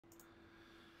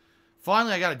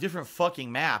Finally, I got a different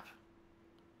fucking map.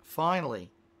 Finally.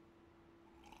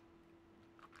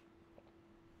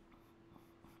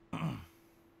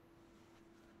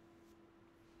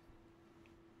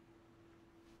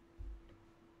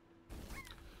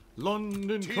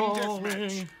 London Team calling.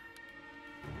 deathmatch.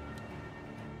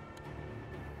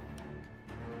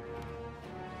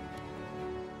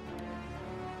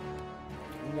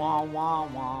 Wah, wah,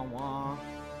 wah, wah.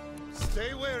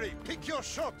 Stay wary. Pick your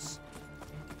shots.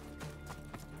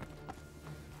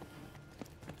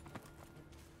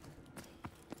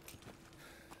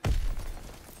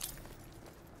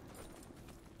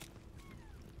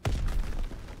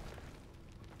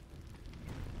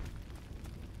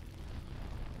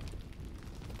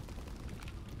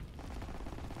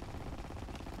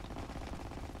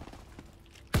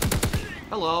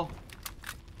 Hello.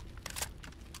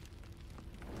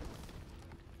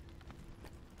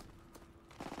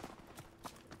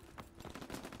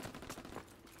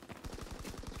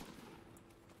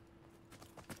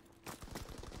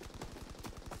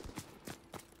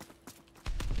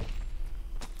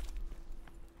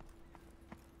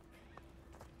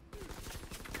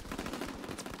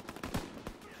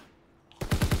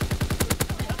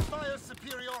 We have fire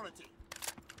superiority.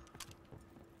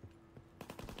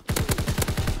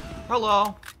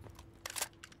 Hello.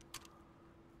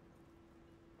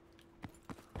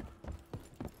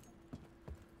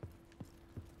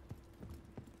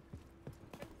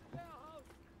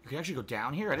 You can actually go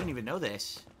down here? I didn't even know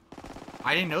this.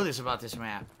 I didn't know this about this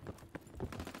map.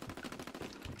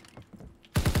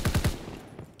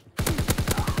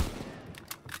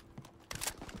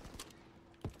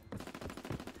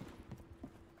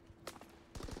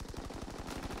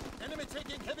 Enemy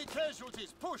taking heavy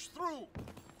casualties. Push through.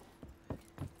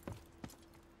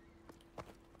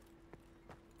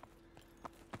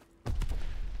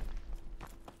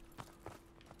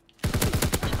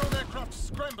 Recon aircraft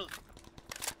scrambled.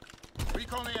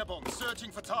 Recon airborne,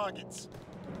 searching for targets.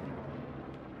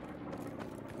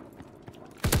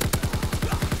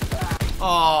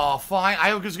 Oh, fine.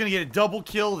 I was gonna get a double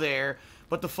kill there,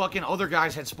 but the fucking other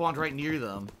guys had spawned right near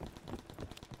them.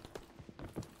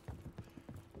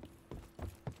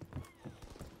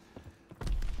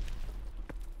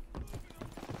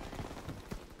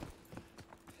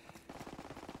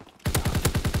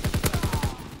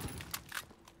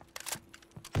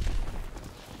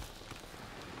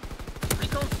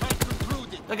 Recon fight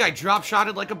concluded. That guy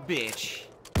drop-shotted like a bitch.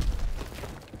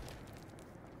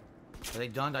 Are they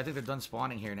done? I think they're done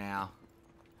spawning here now.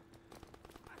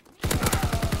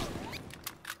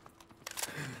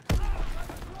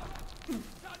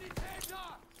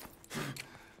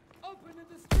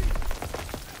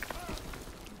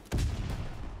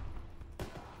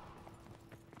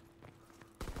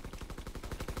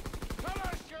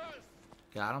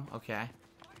 Got him? Okay.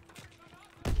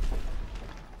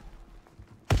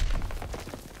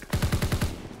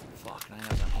 Fuck, I know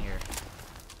I'm here.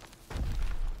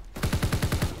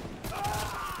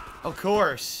 Of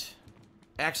course.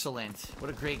 Excellent. What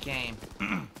a great game.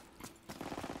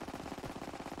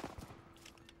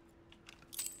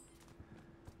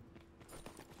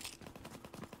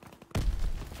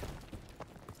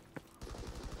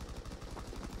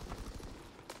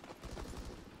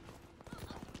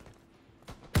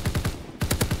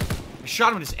 I shot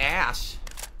him in his ass.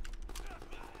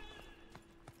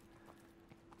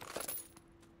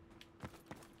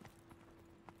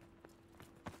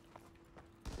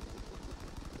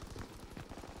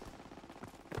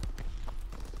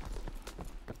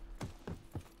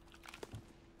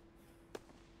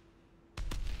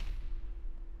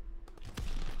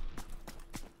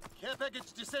 Care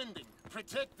package descending.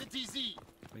 Protect the DZ.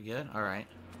 We good? Alright.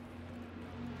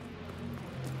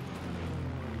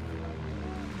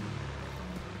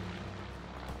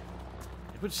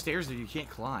 They put stairs that you can't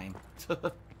climb.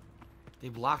 They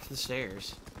blocked the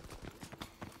stairs.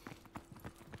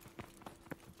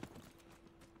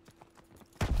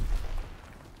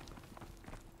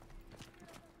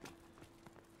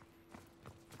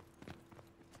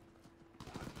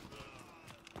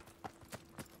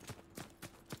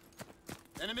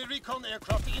 Enemy recon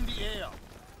aircraft in the air.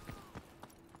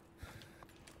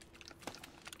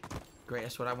 Great,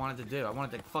 that's what I wanted to do. I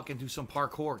wanted to fucking do some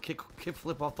parkour, kick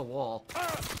flip off the wall.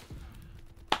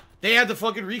 They had the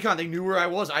fucking recon. They knew where I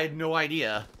was. I had no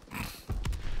idea.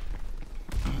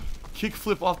 Kick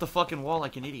flip off the fucking wall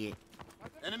like an idiot.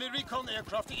 Enemy recon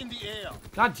aircraft in the air.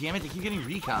 God damn it, they keep getting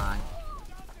recon.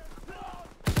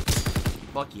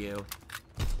 Fuck you.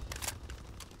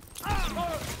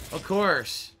 Of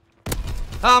course.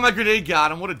 Oh, my grenade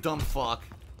got him. What a dumb fuck.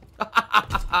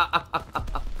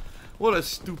 What a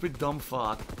stupid dumb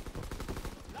fuck.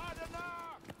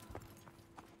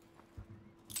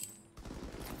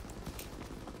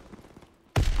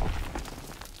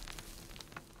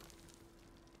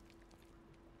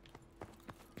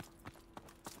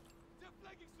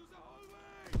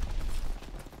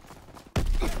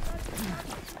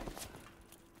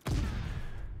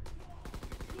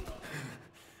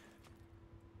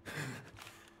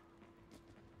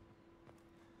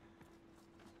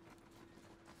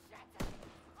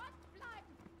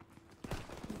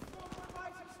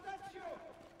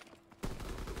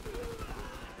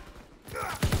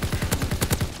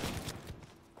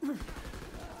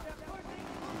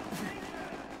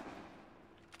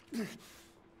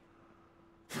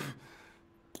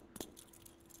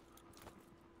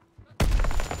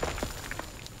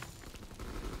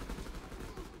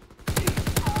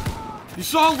 You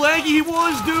saw how laggy he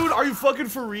was, dude? Are you fucking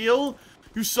for real?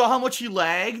 You saw how much he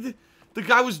lagged? The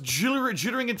guy was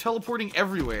jittering and teleporting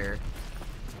everywhere.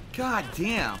 God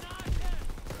damn.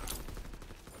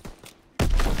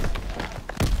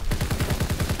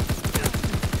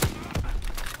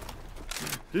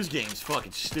 This game's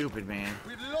fucking stupid, man.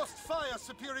 We've lost fire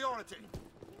superiority.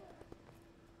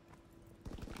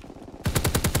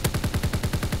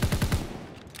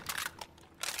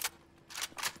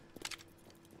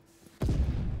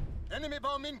 Enemy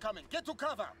bomb incoming. Get to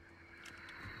cover.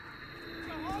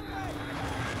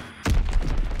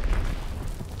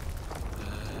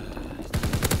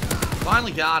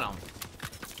 Finally got him.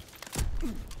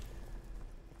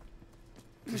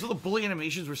 So the bully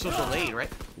animations were so delayed, right?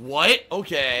 What?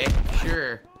 Okay,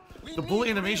 sure. The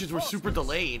bully animations were super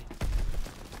delayed.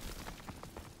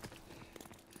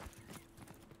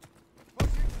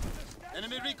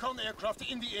 Enemy recon aircraft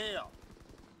in the air.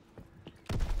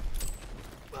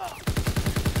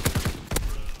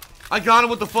 I got him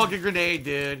with the fucking grenade,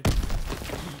 dude.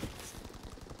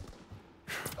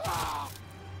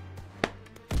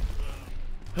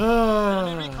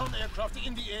 Enemy recon aircraft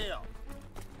in the air.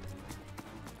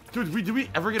 Dude, did we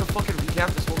ever get a fucking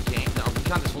recap this whole game? No,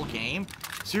 recap this whole game?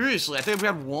 Seriously, I think we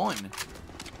had one.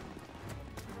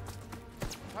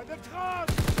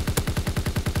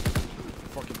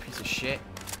 Fucking piece of shit.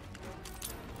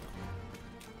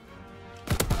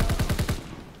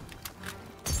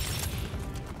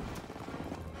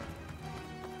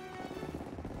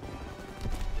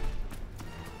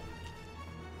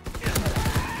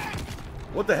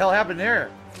 What the hell happened there?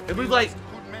 It looked like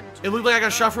I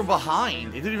got shot from behind.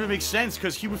 It didn't even make sense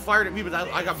because he was fired at me, but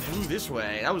I got blew this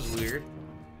way. That was weird.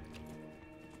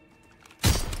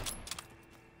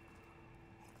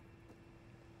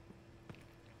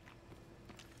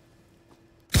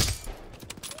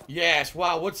 Yes,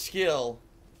 wow, what skill?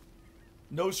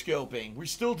 No scoping. We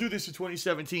still do this in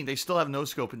 2017. They still have no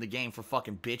scope in the game for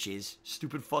fucking bitches.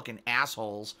 Stupid fucking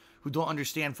assholes who don't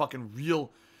understand fucking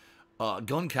real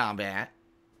gun combat.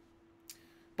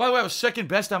 By the way, I was second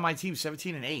best on my team,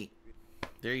 17 and 8.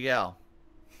 There you go.